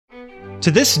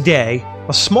To this day,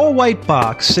 a small white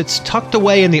box sits tucked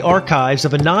away in the archives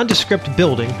of a nondescript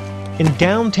building in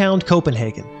downtown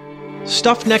Copenhagen,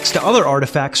 stuffed next to other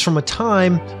artifacts from a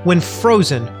time when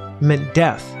frozen meant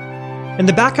death. In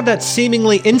the back of that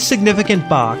seemingly insignificant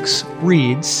box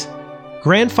reads,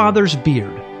 "Grandfather's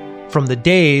beard from the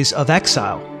days of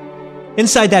exile."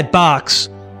 Inside that box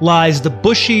lies the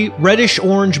bushy,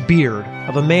 reddish-orange beard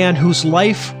of a man whose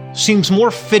life seems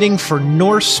more fitting for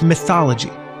Norse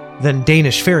mythology than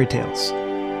Danish fairy tales.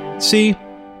 See,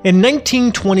 in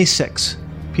 1926,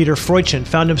 Peter Freuchen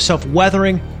found himself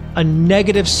weathering a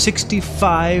negative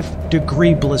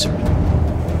 65-degree blizzard.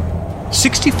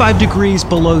 65 degrees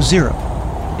below zero,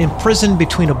 imprisoned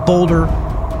between a boulder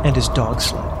and his dog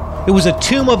sled. It was a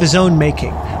tomb of his own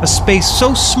making, a space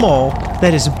so small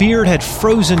that his beard had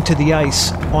frozen to the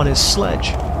ice on his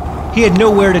sledge. He had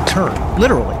nowhere to turn,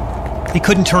 literally. He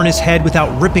couldn't turn his head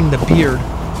without ripping the beard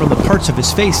from the parts of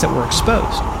his face that were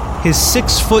exposed. His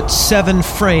 6'7"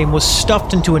 frame was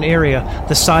stuffed into an area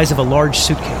the size of a large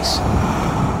suitcase.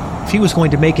 If he was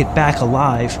going to make it back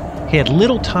alive, he had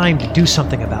little time to do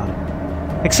something about it.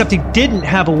 Except he didn't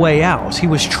have a way out. He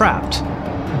was trapped,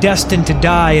 destined to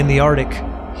die in the Arctic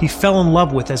he fell in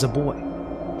love with as a boy.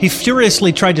 He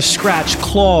furiously tried to scratch,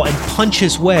 claw, and punch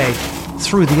his way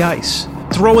through the ice,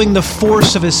 throwing the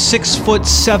force of his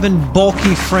 6'7"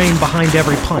 bulky frame behind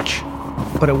every punch.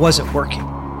 But it wasn't working.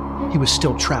 He was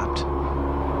still trapped.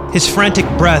 His frantic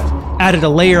breath added a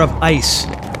layer of ice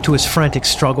to his frantic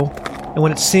struggle, and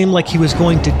when it seemed like he was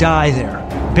going to die there,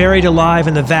 buried alive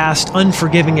in the vast,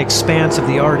 unforgiving expanse of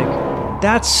the Arctic,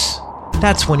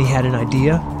 that's when he had an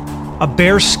idea. A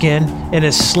bear skin in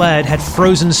his sled had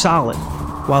frozen solid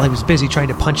while he was busy trying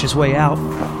to punch his way out.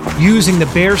 Using the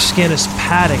bear skin as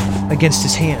padding against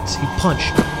his hands, he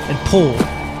punched and pulled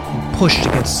and pushed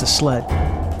against the sled.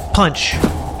 Punch,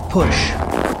 push,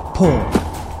 pull,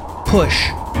 push,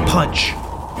 punch,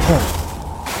 pull.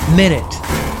 Minute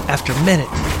after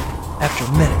minute after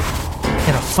minute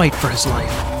in a fight for his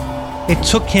life. It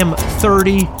took him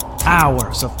 30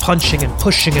 hours of punching and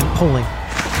pushing and pulling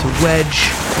to wedge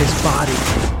his body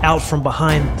out from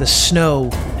behind the snow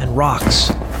and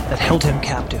rocks that held him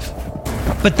captive.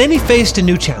 But then he faced a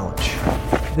new challenge.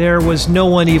 There was no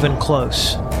one even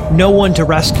close, no one to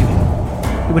rescue him.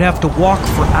 He would have to walk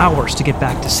for hours to get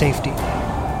back to safety.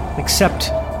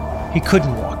 Except he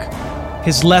couldn't walk.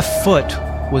 His left foot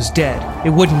was dead.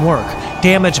 It wouldn't work,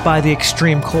 damaged by the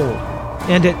extreme cold.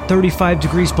 And at 35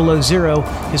 degrees below zero,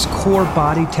 his core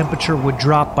body temperature would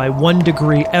drop by 1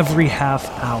 degree every half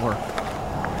hour.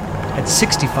 At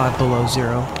 65 below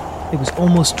zero, it was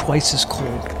almost twice as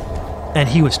cold, and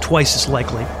he was twice as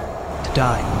likely to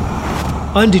die.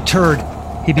 Undeterred,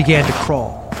 he began to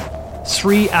crawl.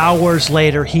 3 hours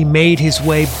later, he made his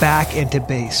way back into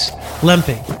base,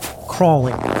 limping,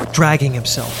 crawling, dragging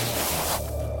himself.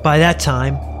 By that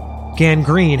time,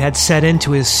 gangrene had set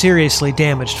into his seriously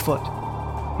damaged foot.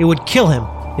 It would kill him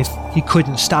if he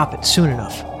couldn't stop it soon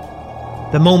enough.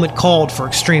 The moment called for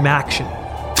extreme action.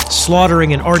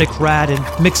 Slaughtering an Arctic rat and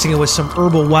mixing it with some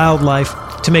herbal wildlife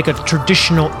to make a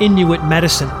traditional Inuit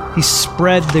medicine, he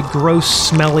spread the gross,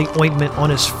 smelly ointment on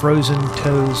his frozen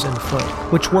toes and foot,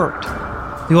 which worked.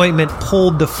 The ointment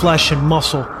pulled the flesh and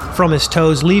muscle from his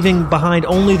toes, leaving behind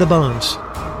only the bones,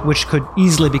 which could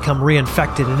easily become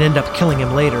reinfected and end up killing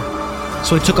him later.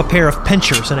 So he took a pair of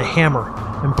pincers and a hammer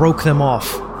and broke them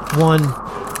off, one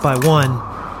by one,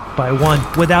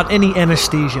 without any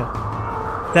anesthesia.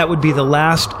 That would be the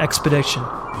last expedition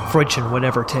Freuchen would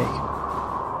ever take.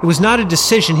 It was not a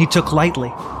decision he took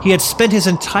lightly. He had spent his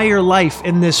entire life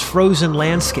in this frozen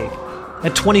landscape.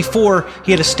 At 24,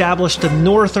 he had established the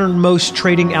northernmost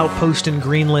trading outpost in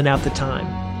Greenland at the time.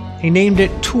 He named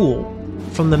it Thule,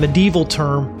 from the medieval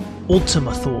term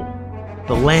Ultima Thule,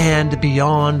 the land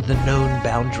beyond the known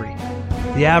boundary.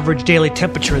 The average daily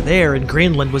temperature there in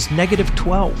Greenland was negative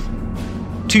 12.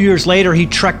 2 years later, he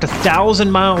trekked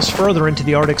 1,000 miles further into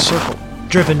the Arctic Circle,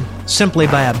 driven simply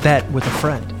by a bet with a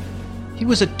friend. He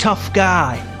was a tough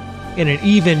guy in an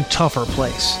even tougher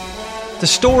place. The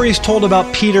stories told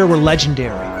about Peter were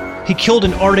legendary. He killed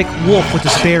an Arctic wolf with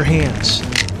his bare hands.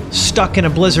 Stuck in a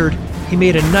blizzard, he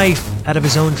made a knife out of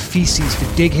his own feces to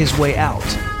dig his way out.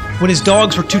 When his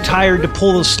dogs were too tired to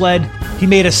pull the sled, he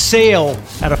made a sail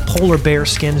out of polar bear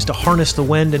skins to harness the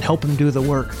wind and help him do the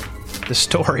work. The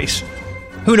stories.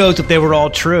 Who knows if they were all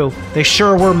true? They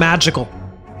sure were magical.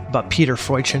 About Peter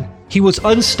Freuchen, he was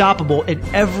unstoppable in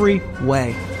every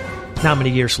way. Not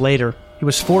many years later, he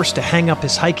was forced to hang up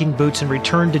his hiking boots and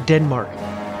return to Denmark.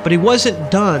 But he wasn't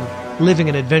done living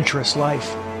an adventurous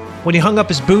life. When he hung up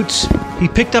his boots, he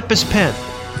picked up his pen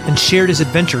and shared his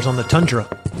adventures on the tundra.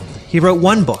 He wrote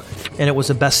one book, and it was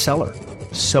a bestseller.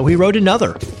 So he wrote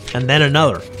another, and then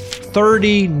another.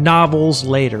 30 novels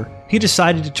later, he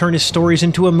decided to turn his stories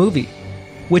into a movie,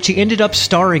 which he ended up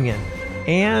starring in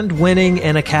and winning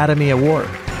an Academy Award.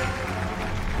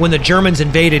 When the Germans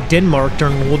invaded Denmark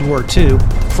during World War II,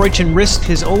 Freudchen risked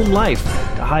his own life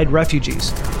to hide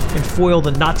refugees and foil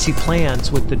the Nazi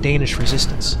plans with the Danish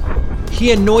resistance.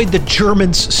 He annoyed the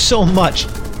Germans so much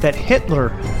that Hitler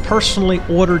personally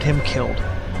ordered him killed.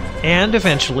 And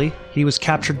eventually, he was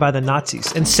captured by the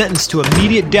Nazis and sentenced to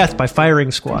immediate death by firing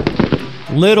squad.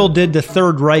 Little did the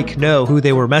Third Reich know who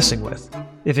they were messing with.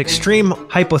 If extreme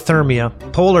hypothermia,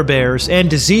 polar bears, and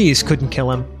disease couldn't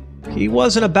kill him, he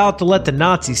wasn't about to let the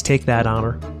Nazis take that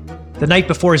honor. The night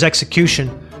before his execution,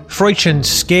 Freudchen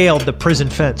scaled the prison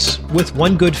fence with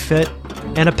one good fit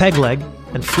and a peg leg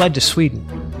and fled to Sweden,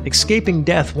 escaping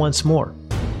death once more.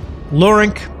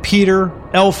 Lorenc Peter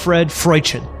Alfred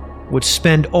Freudchen would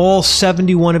spend all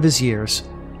 71 of his years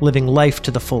living life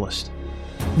to the fullest.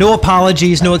 No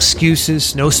apologies, no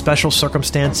excuses, no special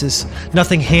circumstances,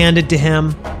 nothing handed to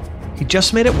him. He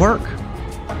just made it work.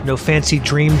 No fancy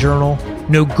dream journal,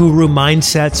 no guru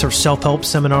mindsets or self-help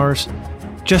seminars,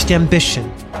 just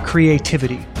ambition,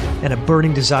 creativity, and a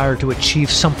burning desire to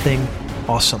achieve something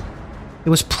awesome. It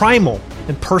was primal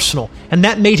and personal, and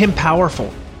that made him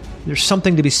powerful. There's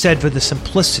something to be said for the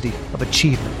simplicity of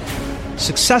achievement.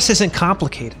 Success isn't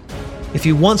complicated. If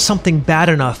you want something bad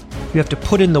enough, you have to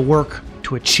put in the work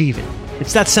to achieve it.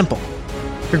 It's that simple.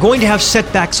 You're going to have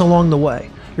setbacks along the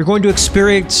way. You're going to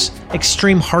experience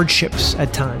extreme hardships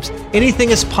at times.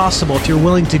 Anything is possible if you're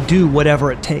willing to do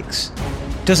whatever it takes.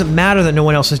 It doesn't matter that no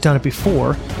one else has done it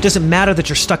before. It doesn't matter that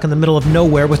you're stuck in the middle of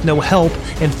nowhere with no help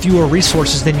and fewer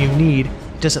resources than you need.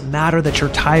 It doesn't matter that you're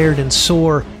tired and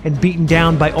sore and beaten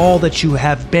down by all that you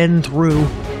have been through.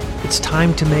 It's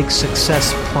time to make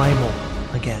success primal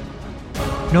again.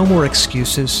 No more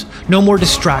excuses, no more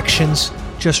distractions,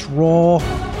 just raw,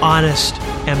 honest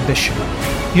ambition.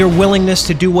 Your willingness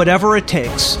to do whatever it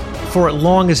takes, for as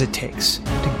long as it takes,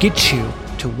 to get you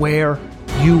to where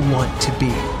you want to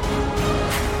be.